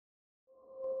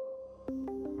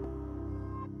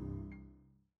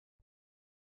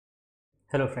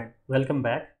Hello friend, welcome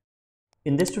back.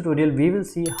 In this tutorial, we will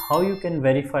see how you can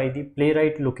verify the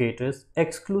Playwright locators,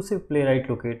 exclusive Playwright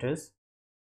locators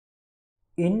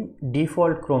in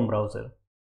default Chrome browser.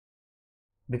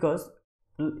 Because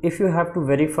if you have to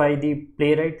verify the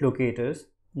Playwright locators,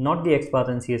 not the XPath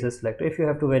and CSS selector, if you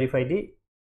have to verify the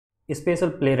special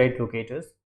Playwright locators,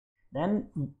 then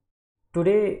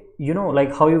today,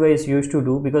 like how you guys used to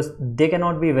do, because they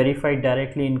cannot be verified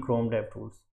directly in Chrome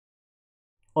DevTools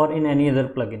or in any other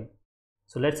plugin.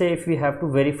 So let's say if we have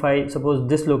to verify, suppose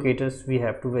this locators we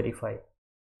have to verify.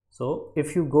 So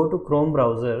if you go to Chrome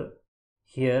browser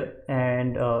here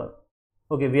and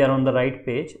okay, we are on the right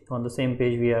page, on the same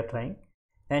page we are trying,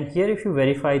 and here if you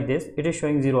verify this, it is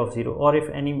showing 0 of 0, or if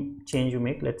any change you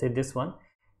make, let's say this one,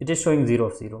 it is showing 0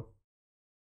 of 0,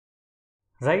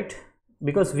 right?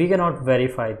 Because we cannot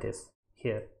verify this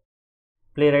here.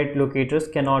 Playwright locators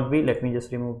cannot be, let me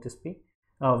just remove this P.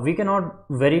 We cannot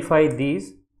verify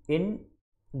these in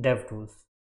DevTools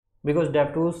because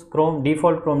DevTools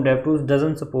default Chrome DevTools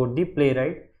doesn't support the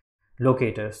Playwright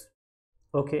locators.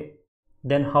 Okay,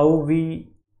 then how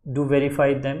we do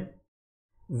verify them?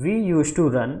 We used to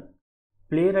run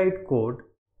Playwright code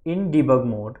in debug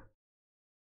mode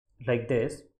like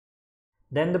this.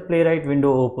 Then the Playwright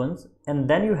window opens, and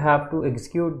then you have to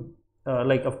execute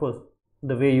like of course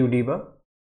the way you debug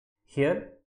here.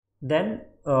 Then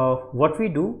what we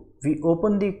do, we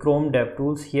open the Chrome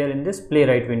DevTools here in this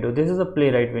Playwright window. This is a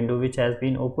Playwright window which has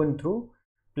been opened through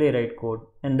Playwright code,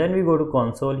 and then we go to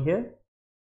console here.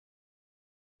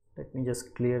 Let me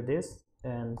just clear this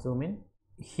and zoom in.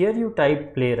 Here you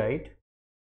type Playwright,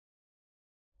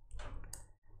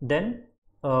 then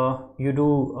you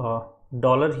do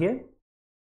dollar here,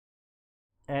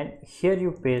 and here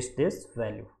you paste this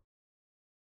value.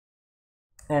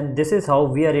 And this is how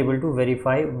we are able to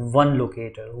verify one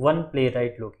locator, one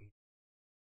Playwright locator.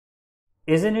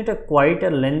 Isn't it quite a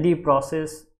lengthy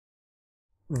process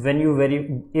when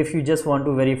you if you just want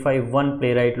to verify one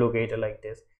Playwright locator like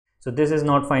this? So this is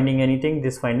not finding anything,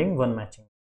 this finding one matching.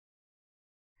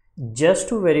 Just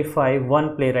to verify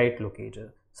one Playwright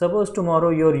locator. Suppose tomorrow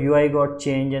your UI got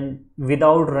changed and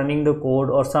without running the code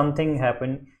or something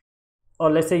happened, or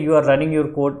let's say you are running your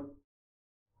code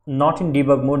not in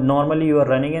debug mode, normally you are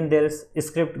running and there is a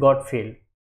script got failed.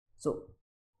 So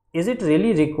is it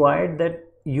really required that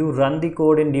you run the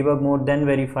code in debug mode then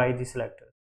verify the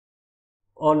selector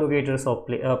or locators of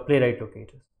Playwright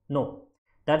locators? No,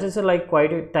 that is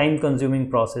quite a time consuming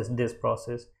process. This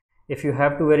process, if you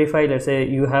have to verify, let's say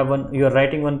you are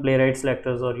writing one Playwright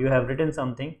selectors, or you have written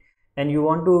something and you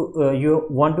want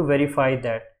to verify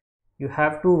that,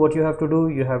 what you have to do,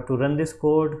 you have to run this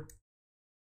code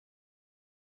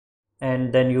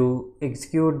and then you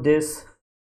execute this,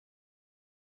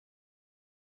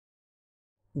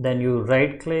 then you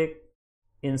right click,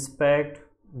 inspect,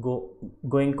 go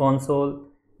in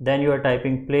console, then you are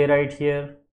typing Playwright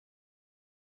here,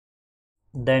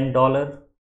 then dollar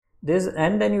this,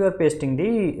 and then you are pasting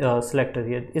the selector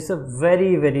here. It's a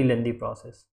very lengthy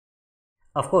process.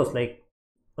 Of course,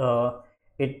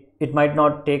 it might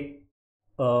not take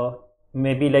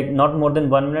maybe not more than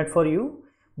 1 minute for you,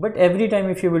 but every time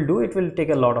if you will do, it will take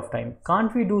a lot of time.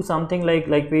 Can't we do something like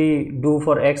we do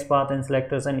for XPath and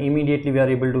selectors, and immediately we are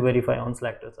able to verify on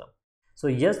SelectorsHub? So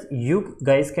yes, you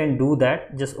guys can do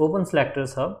that. Just open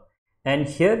SelectorsHub and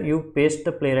here you paste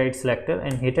the Playwright selector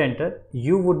and hit enter.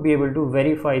 You would be able to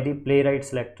verify the Playwright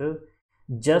selector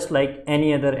just like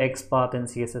any other XPath and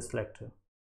CSS selector.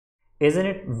 Isn't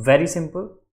it very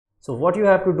simple? So what you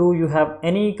have to do, you have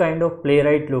any kind of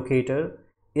Playwright locator,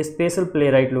 a special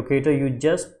Playwright locator, you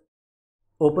just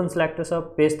open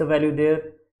SelectorsHub, paste the value there,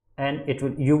 and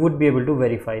you would be able to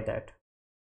verify that.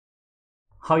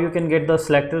 How you can get the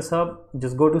SelectorsHub?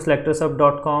 Just go to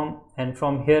selectorshub.com and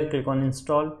from here click on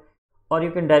install, or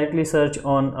you can directly search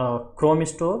on Chrome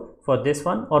store for this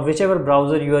one, or whichever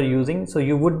browser you are using. So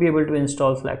you would be able to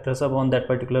install SelectorsHub on that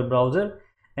particular browser,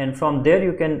 and from there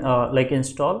you can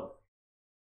install.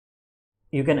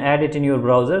 You can add it in your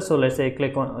browser. So let's say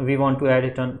we want to add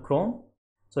it on Chrome.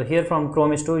 So here from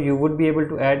Chrome store, you would be able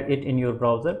to add it in your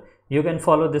browser. You can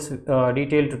follow this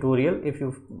detailed tutorial. If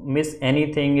you miss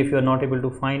anything, if you are not able to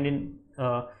find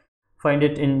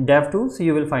it in DevTools,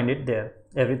 you will find it there.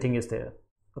 Everything is there.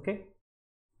 Okay.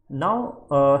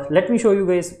 Now let me show you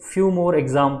guys few more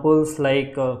examples,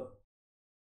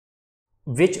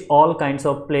 which all kinds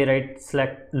of Playwright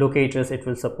locators it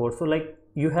will support. So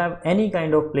you have any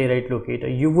kind of Playwright locator,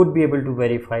 you would be able to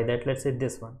verify that. Let's say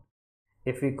this one,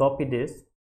 if we copy this,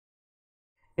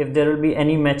 if there will be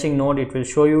any matching node, it will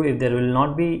show you. If there will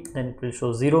not be, then it will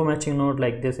show 0 matching node.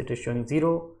 Like this, it is showing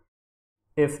 0.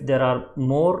 If there are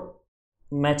more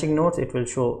matching notes, it will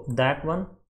show that one.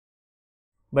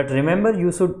 But remember,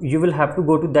 you will have to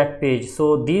go to that page.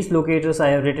 So these locators I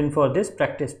have written for this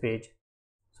practice page.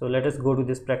 So let us go to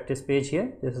this practice page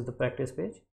here. This is the practice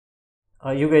page.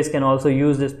 You guys can also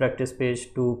use this practice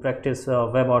page to practice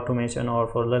web automation or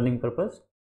for learning purpose.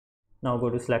 Now go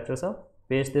to SelectorsHub,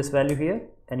 paste this value here,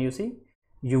 and you see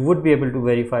you would be able to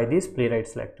verify this Playwright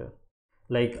selector,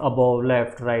 like above,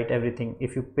 left, right, everything.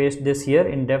 If you paste this here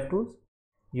in DevTools,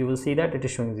 you will see that it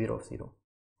is showing 0 of 0.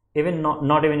 Even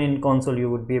not even in console you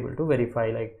would be able to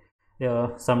verify, like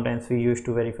sometimes we used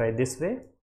to verify this way.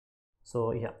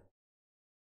 So yeah,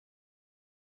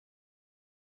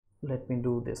 let me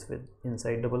do this with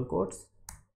inside double quotes.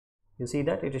 You see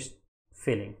that it is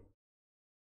failing,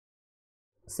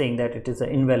 saying that it is an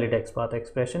invalid XPath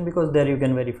expression, because there you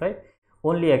can verify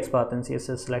only XPath and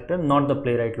CSS selector, not the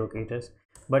Playwright locators.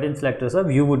 But in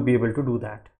SelectorsHub you would be able to do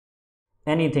that.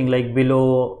 Anything like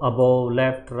below, above,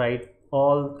 left, right,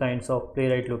 all kinds of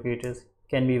Playwright locators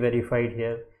can be verified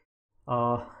here.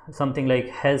 Something like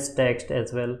has text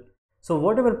as well. So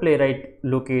whatever Playwright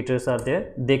locators are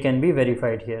there, they can be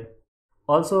verified here.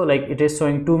 Also, like it is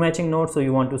showing 2 matching nodes, so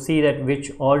you want to see that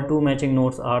which all 2 matching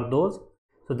nodes are those.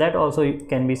 So that also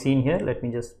can be seen here. Let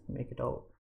me just make it out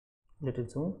little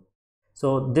zoom.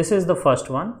 So this is the first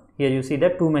one. Here you see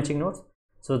that 2 matching nodes.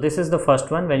 So this is the first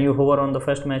one. When you hover on the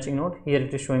first matching node, here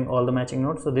it is showing all the matching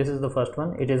nodes. So this is the first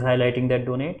one. It is highlighting that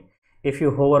donate. If you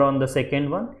hover on the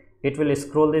second one, it will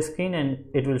scroll the screen and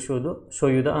it will show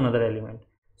you the another element.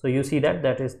 So you see that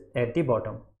that is at the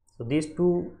bottom. So these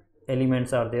 2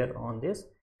 elements are there on this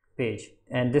page,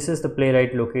 and this is the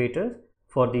Playwright locator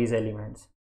for these elements.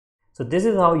 So this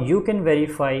is how you can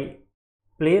verify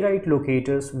Playwright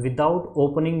locators without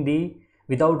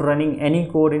running any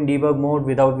code in debug mode,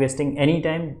 without wasting any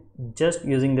time, just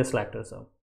using the SelectorsHub.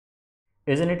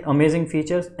 Isn't it amazing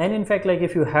features? And in fact, like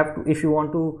if you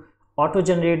want to auto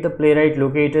generate the Playwright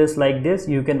locators like this,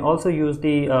 you can also use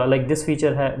the like this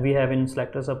feature we have in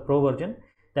SelectorsHub Pro version,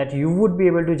 that you would be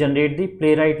able to generate the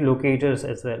Playwright locators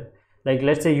as well. Like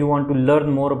let's say you want to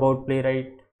learn more about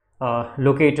Playwright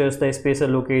locators, the spacer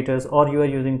locators, or you are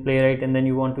using Playwright and then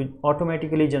you want to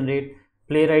automatically generate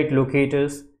Playwright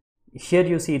locators. Here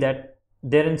you see that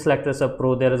there in SelectorsHub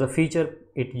Pro there is a feature,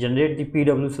 it generates the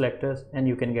PW selectors, and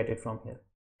you can get it from here.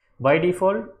 By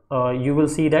default you will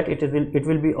see that it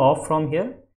will be off from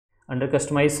here under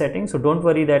customize settings. So don't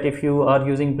worry that if you are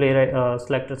using Playwright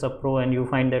SelectorsHub Pro and you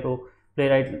find that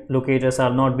Playwright locators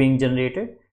are not being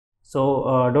generated,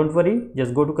 so don't worry,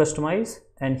 just go to customize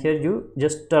and here you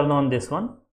just turn on this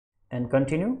one and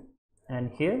continue,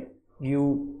 and here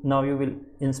you will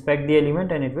inspect the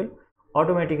element and it will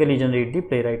automatically generate the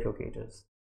Playwright locators.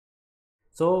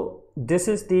 So this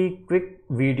is the quick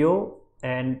video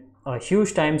and a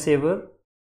huge time saver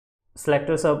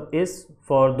SelectorsHub is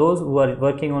for those who are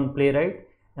working on Playwright,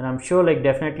 and I'm sure like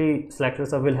definitely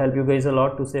SelectorsHub will help you guys a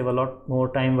lot to save a lot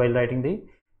more time while writing the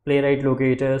Playwright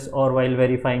locators or while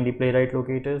verifying the Playwright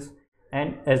locators,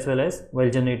 and as well as while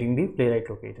generating the Playwright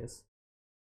locators.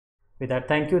 With that,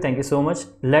 thank you so much.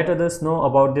 Let others know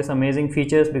about this amazing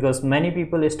features, because many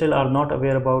people still are not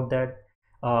aware about that.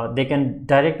 They can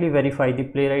directly verify the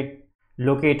Playwright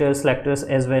locators, selectors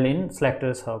as well in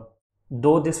SelectorsHub,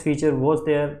 though this feature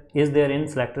is there in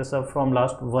SelectorsHub from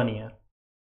last 1 year.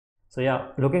 So yeah,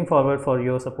 looking forward for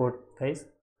your support guys.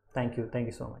 Thank you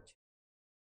so much.